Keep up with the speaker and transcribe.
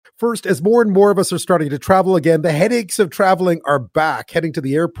First, as more and more of us are starting to travel again, the headaches of traveling are back. Heading to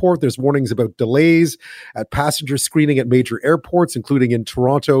the airport, there's warnings about delays at passenger screening at major airports, including in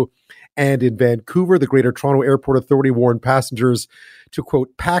Toronto and in Vancouver. The Greater Toronto Airport Authority warned passengers to,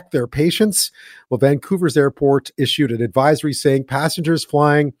 quote, pack their patience. Well, Vancouver's airport issued an advisory saying passengers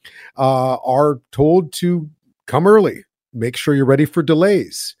flying are told to come early. Make sure you're ready for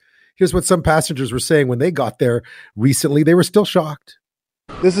delays. Here's what some passengers were saying when they got there recently. They were still shocked.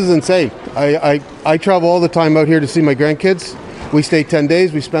 This is insane. I travel all the time out here to see my grandkids. We stay 10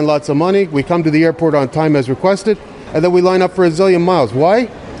 days. We spend lots of money. We come to the airport on time as requested, and then we line up for a zillion miles. Why?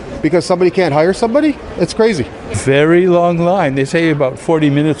 Because somebody can't hire somebody? It's crazy. Very long line. They say about 40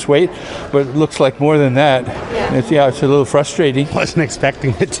 minutes wait, but it looks like more than that. It's a little frustrating. Wasn't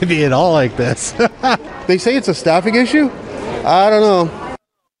expecting it to be at all like this. They say it's a staffing issue? I don't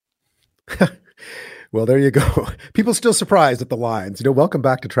know. Well, there you go. People still surprised at the lines. Welcome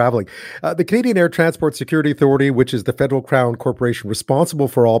back to traveling. The Canadian Air Transport Security Authority, which is the federal crown corporation responsible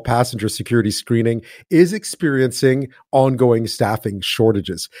for all passenger security screening, is experiencing ongoing staffing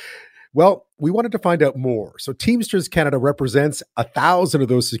shortages. Well, we wanted to find out more. So Teamsters Canada represents 1,000 of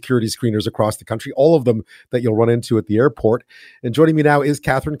those security screeners across the country, all of them that you'll run into at the airport. And joining me now is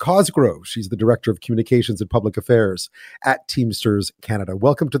Catherine Cosgrove. She's the Director of Communications and Public Affairs at Teamsters Canada.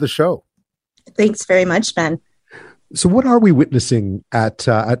 Welcome to the show. Thanks very much, Ben. So what are we witnessing at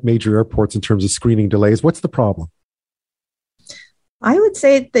major airports in terms of screening delays? What's the problem? I would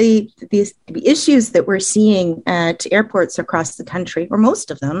say the issues that we're seeing at airports across the country, or most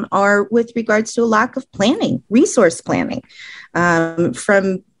of them, are with regards to a lack of planning, resource planning.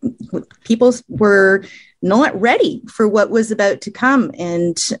 From people were not ready for what was about to come.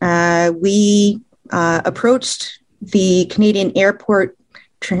 And we approached the Canadian Airport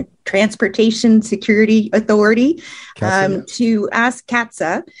Transportation Security Authority to ask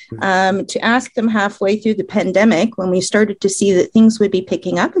CATSA, to ask them halfway through the pandemic, when we started to see that things would be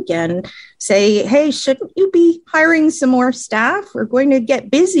picking up again, say, hey, shouldn't you be hiring some more staff? We're going to get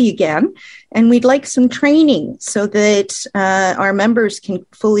busy again, and we'd like some training so that our members can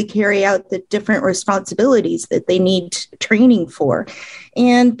fully carry out the different responsibilities that they need training for.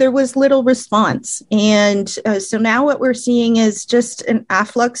 And there was little response. And so now what we're seeing is just an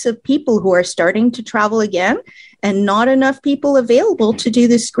afflux of people who are starting to travel again, and not enough people available to do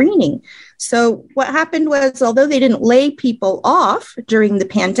the screening. So what happened was, although they didn't lay people off during the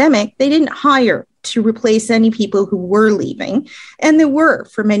pandemic, they didn't hire to replace any people who were leaving. And there were,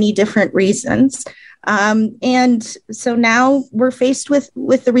 for many different reasons. And so now we're faced with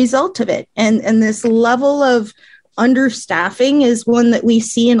the result of it. And this level of understaffing is one that we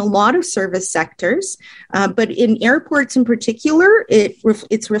see in a lot of service sectors, but in airports in particular,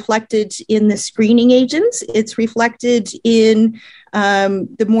 it's reflected in the screening agents. It's reflected in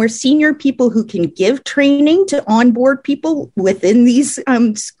the more senior people who can give training to onboard people within these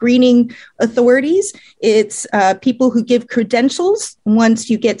screening authorities. It's people who give credentials. Once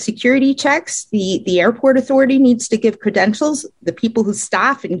you get security checks, the airport authority needs to give credentials. The people who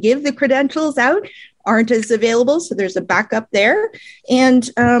staff and give the credentials out aren't as available, so there's a backup there. And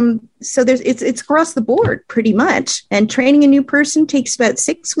so it's across the board pretty much. And training a new person takes about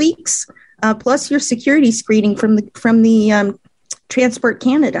 6 weeks, plus your security screening from the Transport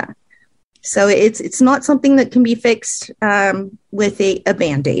Canada. So it's not something that can be fixed with a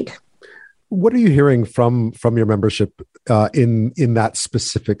Band-Aid. What are you hearing from your membership in that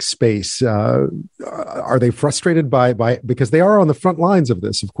specific space? Are they frustrated by because they are on the front lines of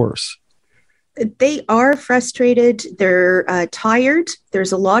this, of course? They are frustrated. They're tired.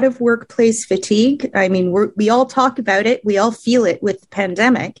 There's a lot of workplace fatigue. I mean, we all talk about it. We all feel it with the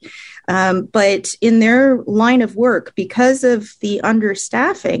pandemic. But in their line of work, because of the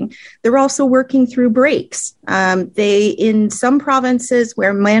understaffing, they're also working through breaks. In some provinces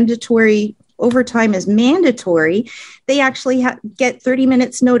where mandatory overtime is mandatory, they actually get 30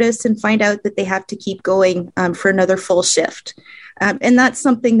 minutes notice and find out that they have to keep going for another full shift. And that's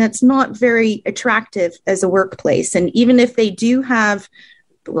something that's not very attractive as a workplace. And even if they do have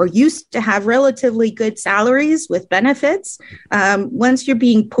or used to have relatively good salaries with benefits, once you're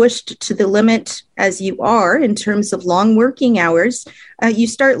being pushed to the limit as you are in terms of long working hours, you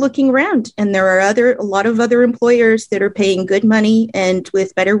start looking around. And there are a lot of other employers that are paying good money and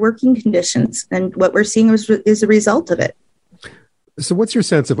with better working conditions. And what we're seeing is a result of it. So what's your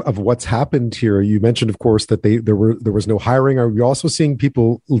sense of what's happened here? You mentioned, of course, that there was no hiring. Are you also seeing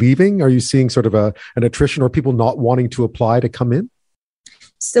people leaving? Are you seeing sort of an attrition or people not wanting to apply to come in?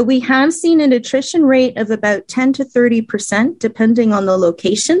 So we have seen an attrition rate of about 10 to 30%, depending on the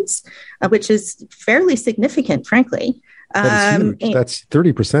locations, which is fairly significant, frankly. That is huge. That's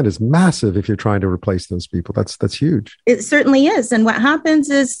 30% is massive if you're trying to replace those people. That's huge. It certainly is. And what happens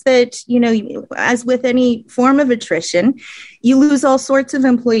is that, as with any form of attrition, you lose all sorts of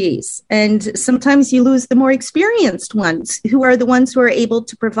employees. And sometimes you lose the more experienced ones, who are the ones who are able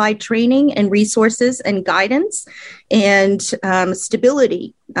to provide training and resources and guidance and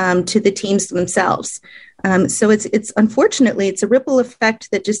stability to the teams themselves. So it's unfortunately, it's a ripple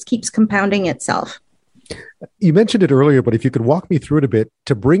effect that just keeps compounding itself. You mentioned it earlier, but if you could walk me through it a bit,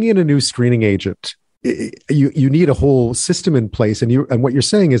 to bring in a new screening agent, you need a whole system in place. And what you're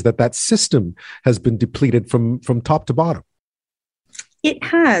saying is that system has been depleted from top to bottom. It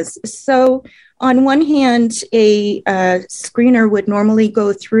has. So on one hand, a screener would normally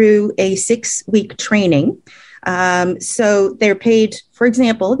go through a 6-week training. So they're paid, for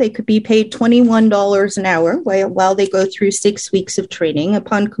example, they could be paid $21 an hour while they go through 6 weeks of training.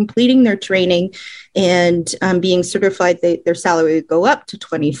 Upon completing their training and being certified, their salary would go up to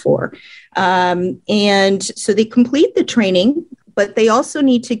 $24. And so they complete the training, but they also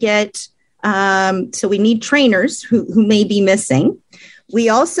need to get, so we need trainers who may be missing. We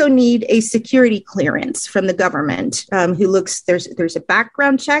also need a security clearance from the government who looks, there's a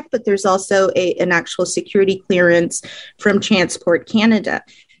background check, but there's also an actual security clearance from Transport Canada.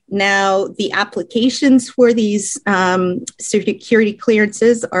 Now, the applications for these security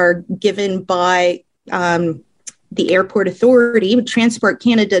clearances are given by the airport authority. Transport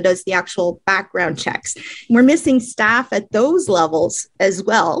Canada does the actual background checks. We're missing staff at those levels as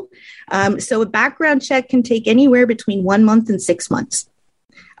well. So a background check can take anywhere between 1 month and 6 months.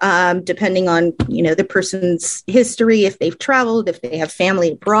 Depending on, the person's history, if they've traveled, if they have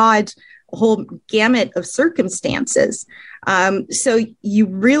family abroad, a whole gamut of circumstances. So you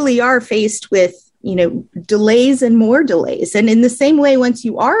really are faced with, delays and more delays. And in the same way, once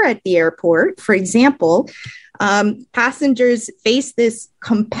you are at the airport, for example, passengers face this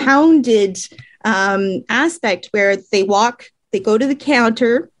compounded aspect where they go to the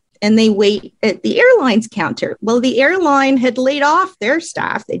counter, and they wait at the airline's counter. Well, the airline had laid off their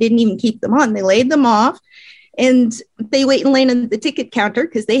staff. They didn't even keep them on. They laid them off, and they wait in line at the ticket counter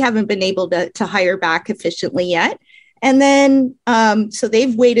because they haven't been able to hire back efficiently yet. And then, so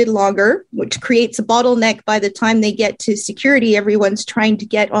they've waited longer, which creates a bottleneck. By the time they get to security, everyone's trying to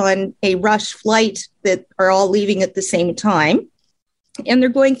get on a rush flight that are all leaving at the same time. And they're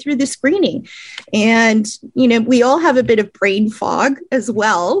going through the screening. And, we all have a bit of brain fog as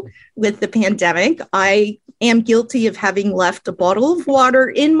well with the pandemic. I am guilty of having left a bottle of water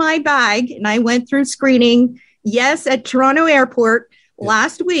in my bag. And I went through screening, yes, at Toronto Airport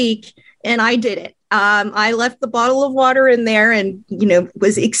last week, and I did it. I left the bottle of water in there and,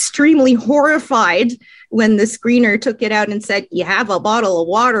 was extremely horrified when the screener took it out and said, "You have a bottle of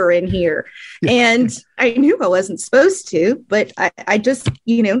water in here." And I knew I wasn't supposed to, but I just,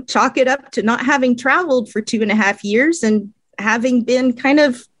 chalk it up to not having traveled for 2.5 years and having been kind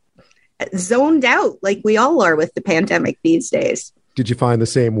of zoned out like we all are with the pandemic these days. Did you find the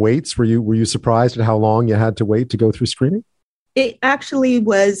same waits? Were you surprised at how long you had to wait to go through screening? It actually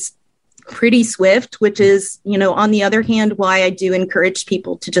was pretty swift, which is, on the other hand, why I do encourage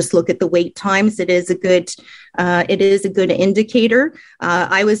people to just look at the wait times. It is a good indicator.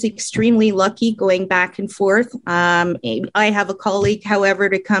 I was extremely lucky going back and forth. I have a colleague, however,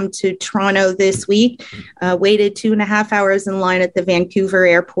 to come to Toronto this week, waited 2.5 hours in line at the Vancouver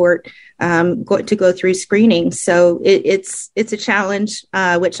airport to go through screening. So it's a challenge,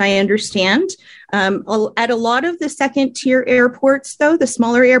 which I understand. At a lot of the second tier airports, though, the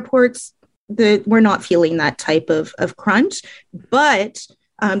smaller airports, we're not feeling that type of crunch, but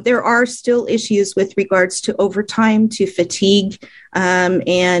there are still issues with regards to overtime, to fatigue,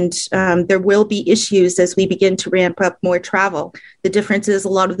 and there will be issues as we begin to ramp up more travel. The difference is a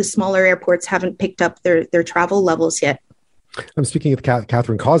lot of the smaller airports haven't picked up their travel levels yet. I'm speaking with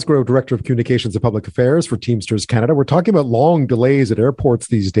Catherine Cosgrove, Director of Communications and Public Affairs for Teamsters Canada. We're talking about long delays at airports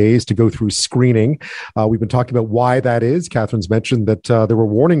these days to go through screening. We've been talking about why that is. Catherine's mentioned that there were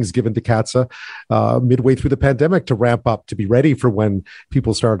warnings given to CATSA midway through the pandemic to ramp up, to be ready for when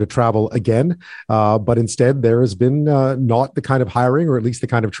people started to travel again. But instead, there has been not the kind of hiring, or at least the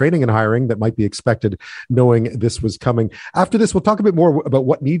kind of training and hiring that might be expected, knowing this was coming. After this, we'll talk a bit more about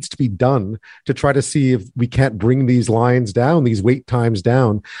what needs to be done to try to see if we can't bring these lines down, these wait times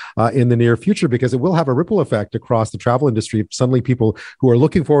down in the near future, because it will have a ripple effect across the travel industry. Suddenly people who are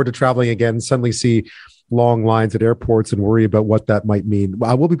looking forward to traveling again suddenly see long lines at airports and worry about what that might mean.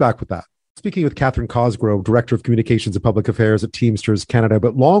 We'll be back with that. Speaking with Catherine Cosgrove, Director of Communications and Public Affairs at Teamsters Canada.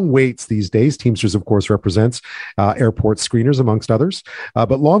 But long waits these days. Teamsters, of course, represents airport screeners, amongst others.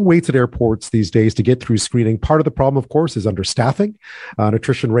 But long waits at airports these days to get through screening. Part of the problem, of course, is understaffing. An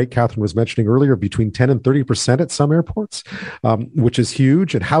attrition rate, Catherine was mentioning earlier, between 10 and 30% at some airports, which is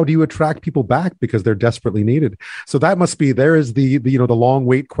huge. And how do you attract people back because they're desperately needed? So that must be, there is the long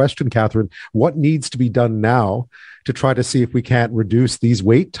wait question, Catherine. What needs to be done now to try to see if we can't reduce these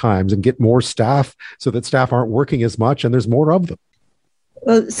wait times and get more staff so that staff aren't working as much and there's more of them?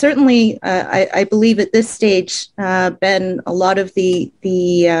 Well, certainly, I believe at this stage, Ben, a lot of the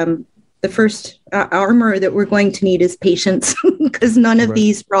first armor that we're going to need is patience, because none of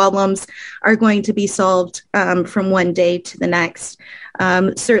these problems are going to be solved from one day to the next.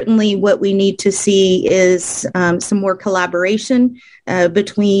 Certainly, what we need to see is some more collaboration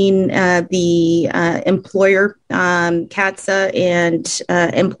between the employer, CATSA, and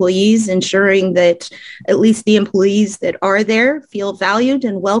employees, ensuring that at least the employees that are there feel valued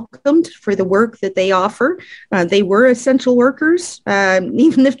and welcomed for the work that they offer. They were essential workers.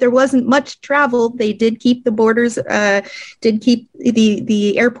 Even if there wasn't much travel, they did keep the borders, did keep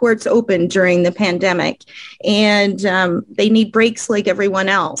the airports open during the pandemic. And they need breaks like everyone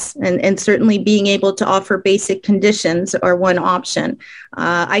else. And certainly being able to offer basic conditions are one option.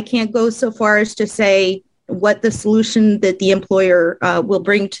 I can't go so far as to say what the solution that the employer will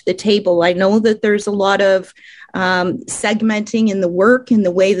bring to the table. I know that there's a lot of segmenting in the work and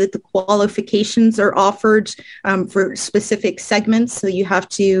the way that the qualifications are offered for specific segments. So you have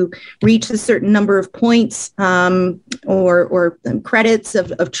to reach a certain number of points or credits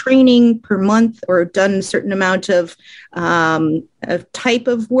of training per month, or done a certain amount of type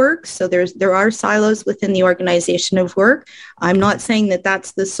of work. So there are silos within the organization of work. I'm not saying that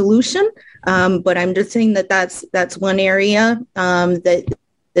that's the solution, but I'm just saying that that's one area that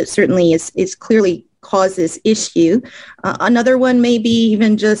certainly is clearly causes issue. Another one may be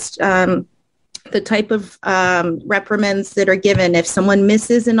even just the type of reprimands that are given. If someone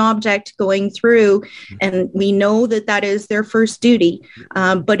misses an object going through, and we know that that is their first duty,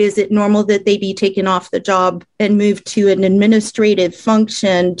 but is it normal that they be taken off the job and moved to an administrative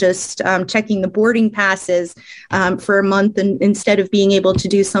function, just checking the boarding passes for a month, and instead of being able to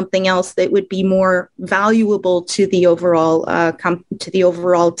do something else that would be more valuable to the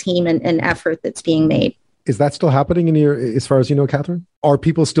overall team and effort that's being made? Is that still happening as far as you know, Catherine? Are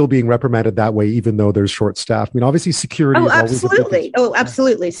people still being reprimanded that way, even though there's short staff? I mean, obviously security.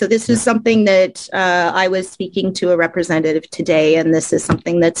 Absolutely. So this is something that I was speaking to a representative today, and this is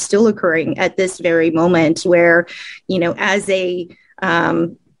something that's still occurring at this very moment, where, as a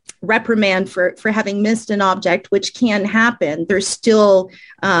reprimand for having missed an object, which can happen, they're still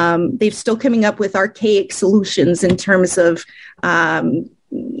coming up with archaic solutions in terms of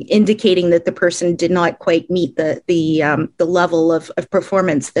indicating that the person did not quite meet the level of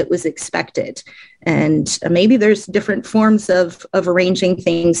performance that was expected. And maybe there's different forms of arranging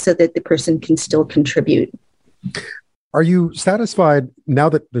things so that the person can still contribute. Are you satisfied, now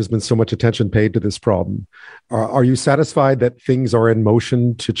that there's been so much attention paid to this problem, are you satisfied that things are in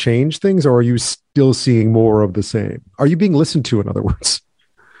motion to change things, or are you still seeing more of the same? Are you being listened to, in other words?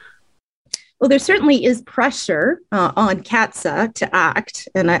 Well, there certainly is pressure on CATSA to act,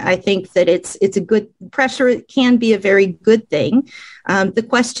 and I think that it's a good pressure. It can be a very good thing. The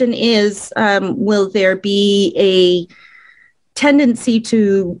question is, will there be a tendency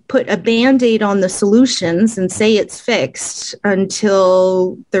to put a Band-Aid on the solutions and say it's fixed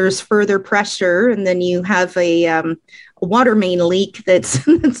until there's further pressure, and then you have a water main leak that's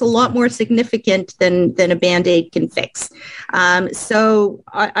a lot more significant than a Band-Aid can fix. So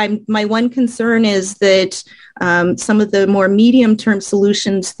my one concern is that some of the more medium-term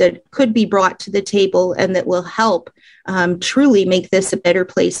solutions that could be brought to the table and that will help truly make this a better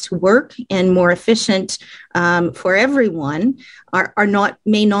place to work and more efficient for everyone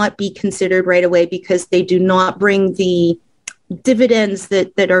may not be considered right away, because they do not bring the dividends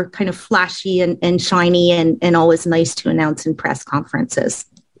that are kind of flashy and shiny and always nice to announce in press conferences.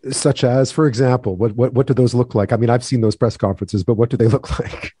 Such as, for example, what do those look like? I mean, I've seen those press conferences, but what do they look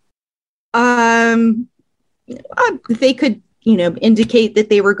like? They could, indicate that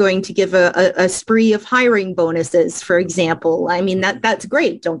they were going to give a spree of hiring bonuses, for example. I mean, that's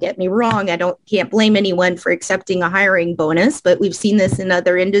great. Don't get me wrong. Can't blame anyone for accepting a hiring bonus, but we've seen this in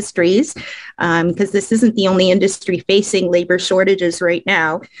other industries, because this isn't the only industry facing labor shortages right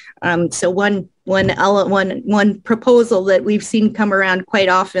now. So one one proposal that we've seen come around quite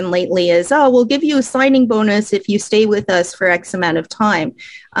often lately is, oh, we'll give you a signing bonus if you stay with us for X amount of time,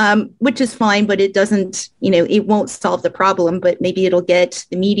 which is fine, but it doesn't, it won't solve the problem, but maybe it'll get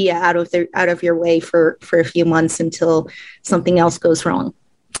the media out of your way for a few months until something else goes wrong.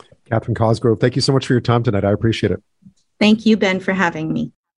 Catherine Cosgrove, thank you so much for your time tonight. I appreciate it. Thank you, Ben, for having me.